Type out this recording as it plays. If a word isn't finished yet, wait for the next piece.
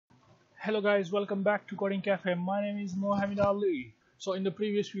Hello guys, welcome back to Coding Cafe. My name is Mohammed Ali. So in the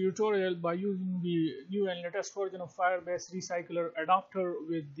previous tutorial, by using the new and latest version of Firebase Recycler adapter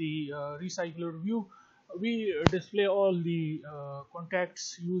with the RecyclerView, we display all the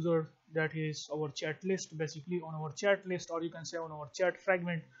contacts user, that is our chat list. Basically on our chat list, or you can say on our chat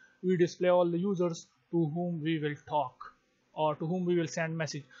fragment, we display all the users to whom we will talk or to whom we will send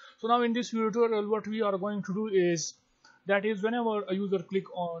message. So now in this tutorial, what we are going to do is, that is, whenever a user click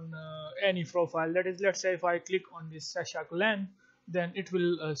on any profile, that is, let's say if I click on this Sasha Glenn, then it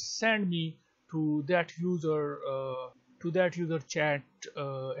will send me to that user chat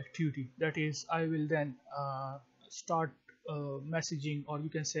activity. That is, I will then start messaging, or you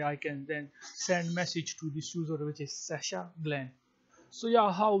can say I can then send message to this user, which is Sasha Glenn. So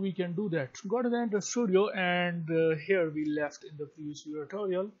yeah, how we can do that? Go to the Enter Studio, and here we left in the previous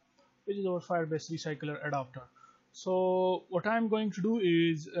tutorial, which is our Firebase Recycler adapter. So what I'm going to do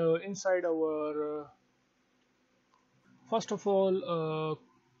is, inside our first of all,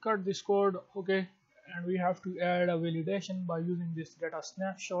 cut this code, okay, and we have to add a validation by using this data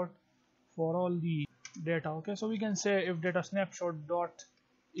snapshot for all the data. Okay, so we can say if data snapshot dot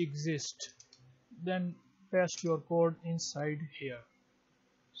exist, then paste your code inside here.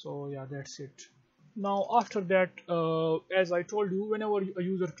 So yeah, that's it. Now after that, as I told you, whenever a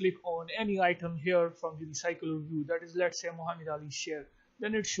user click on any item here from the RecyclerView, that is, let's say Muhammad Ali share,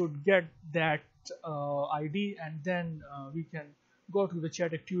 then it should get that ID, and then we can go to the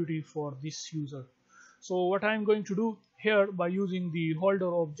chat activity for this user. So what I'm going to do here, by using the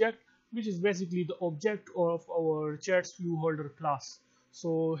holder object, which is basically the object of our chats view holder class.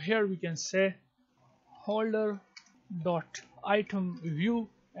 So here we can say holder dot item view,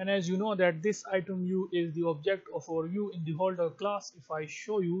 and as you know that this item view is the object of our view in the holder class. If I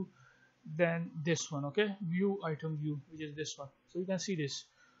show you, then this one, okay, view item view, which is this one. So you can see this.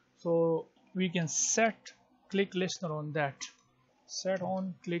 So we can set click listener on that, set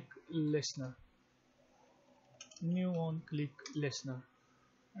on click listener, new on click listener,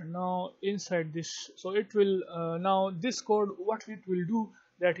 and now inside this, so it will now this code, what it will do,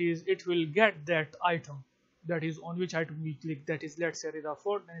 that is, it will get that item, that is on which item we click, that is, let's say Rida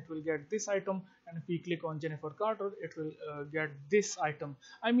Ford, then it will get this item, and if we click on Jennifer Carter, it will get this item.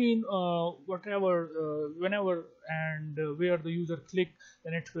 I mean, whatever, whenever and where the user click,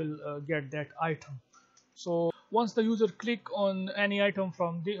 then it will get that item. So once the user click on any item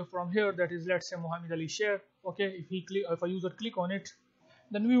from here, that is, let's say Muhammad Ali share, okay, if a user click on it,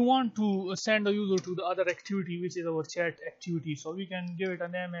 then we want to send the user to the other activity, which is our chat activity. So we can give it a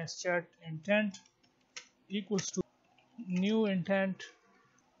name as chat intent equals to new intent.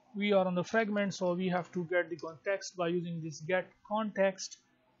 We are on the fragment, so we have to get the context by using this get context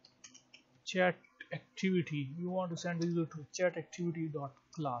chat activity. We want to send the user to chat activity dot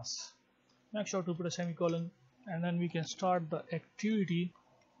class. Make sure to put a semicolon, and then we can start the activity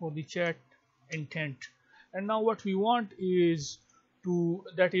for the chat intent. And now what we want is to,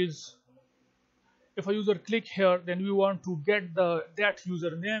 that is, if a user click here, then we want to get that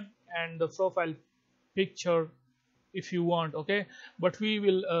username and the profile picture if you want, okay, but we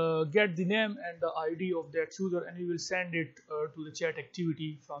will get the name and the ID of that user, and we will send it to the chat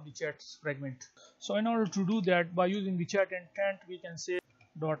activity from the chat fragment. So in order to do that, by using the chat intent, we can say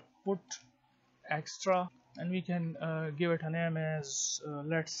dot put extra, and we can give it a name as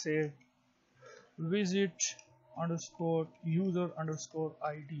let's say visit underscore user underscore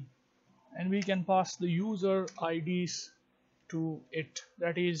ID, and we can pass the user IDs to it.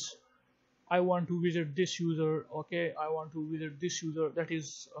 That is, I want to visit this user, okay, I want to visit this user, that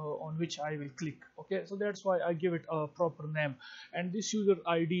is on which I will click, okay. So that's why I give it a proper name, and this user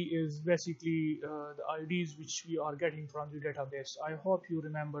ID is basically the IDs which we are getting from the database. I hope you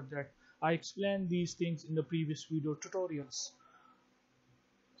remember that I explained these things in the previous video tutorials.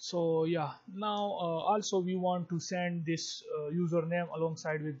 So yeah, now also we want to send this username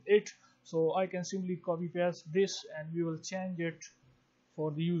alongside with it, so I can simply copy paste this, and we will change it for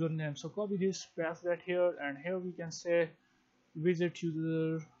the username. So copy this, paste that here, and here we can say visit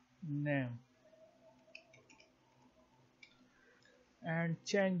user name, and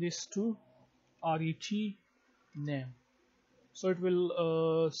change this to ret name. So it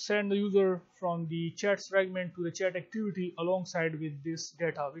will send the user from the chat fragment to the chat activity alongside with this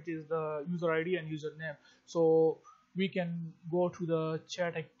data, which is the user ID and username. So we can go to the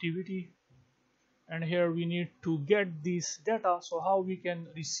chat activity, and here we need to get this data. So how we can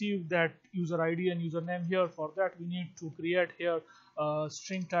receive that user ID and username here? For that, we need to create here a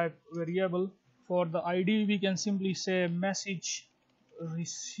string type variable. For the ID, we can simply say message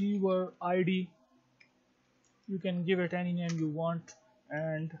receiver ID. You can give it any name you want,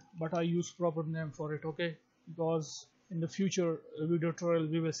 and but I use proper name for it, okay, because in the future video tutorial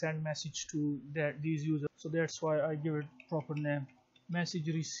we will send message to these users, so that's why I give it proper name, message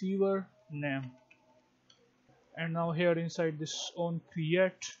receiver name. And now here inside this on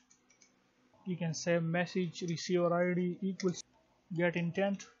create, you can say message receiver ID equals get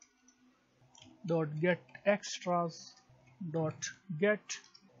intent dot get extras dot get,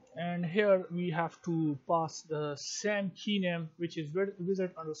 and here we have to pass the same key name, which is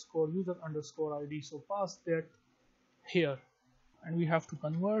wizard underscore user underscore ID, so pass that here, and we have to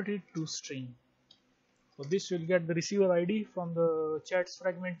convert it to string. So this will get the receiver ID from the chats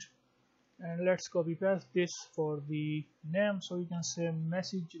fragment, and let's copy paste this for the name, so you can say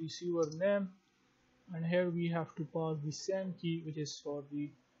message receiver name, and here we have to pass the same key which is for the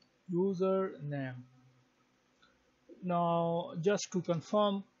user name. Now just to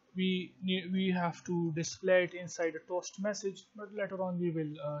confirm, we have to display it inside a toast message, but later on we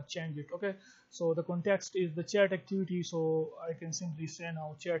will change it, okay. So the context is the chat activity, so I can simply say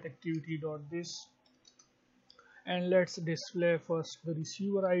now chat activity dot this, and let's display first the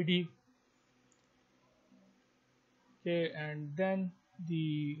receiver ID, okay, and then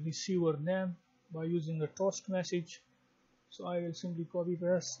the receiver name by using a toast message. So I will simply copy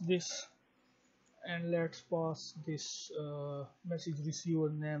paste this, and let's pass this message receiver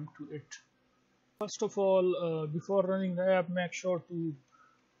name to it. First of all, before running the app, make sure to,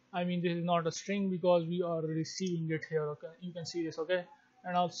 I mean this is not a string because we are receiving it here, okay, you can see this, okay,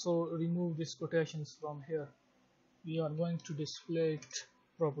 and also remove these quotations from here, we are going to display it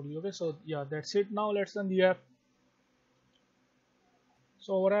properly, okay. So yeah, that's it. Now let's run the app.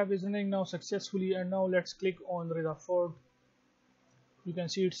 So our app is running now successfully, and now let's click on Rutherford. You can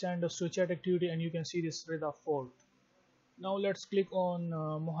see it send us to chat activity, and you can see this Rutherford. Now let's click on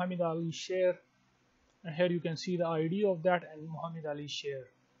Muhammad Ali share, and here you can see the ID of that and Muhammad Ali share.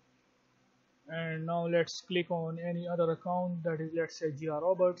 And now let's click on any other account, that is, let's say GR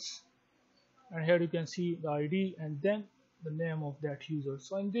Roberts, and here you can see the ID and then the name of that user.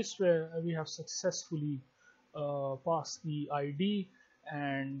 So in this way we have successfully passed the ID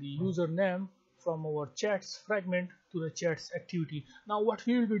and the username from our chats fragment to the chats activity. Now what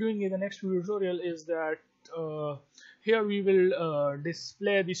we will be doing in the next video tutorial is that here we will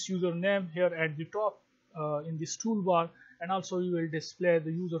display this username here at the top in this toolbar, and also we will display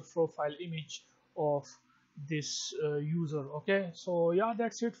the user profile image of this user, okay. So yeah,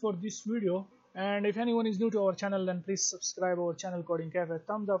 that's it for this video, and if anyone is new to our channel, then please subscribe our channel Coding Cafe,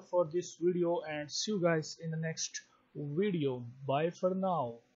 thumbs up for this video, and see you guys in the next video. Bye for now.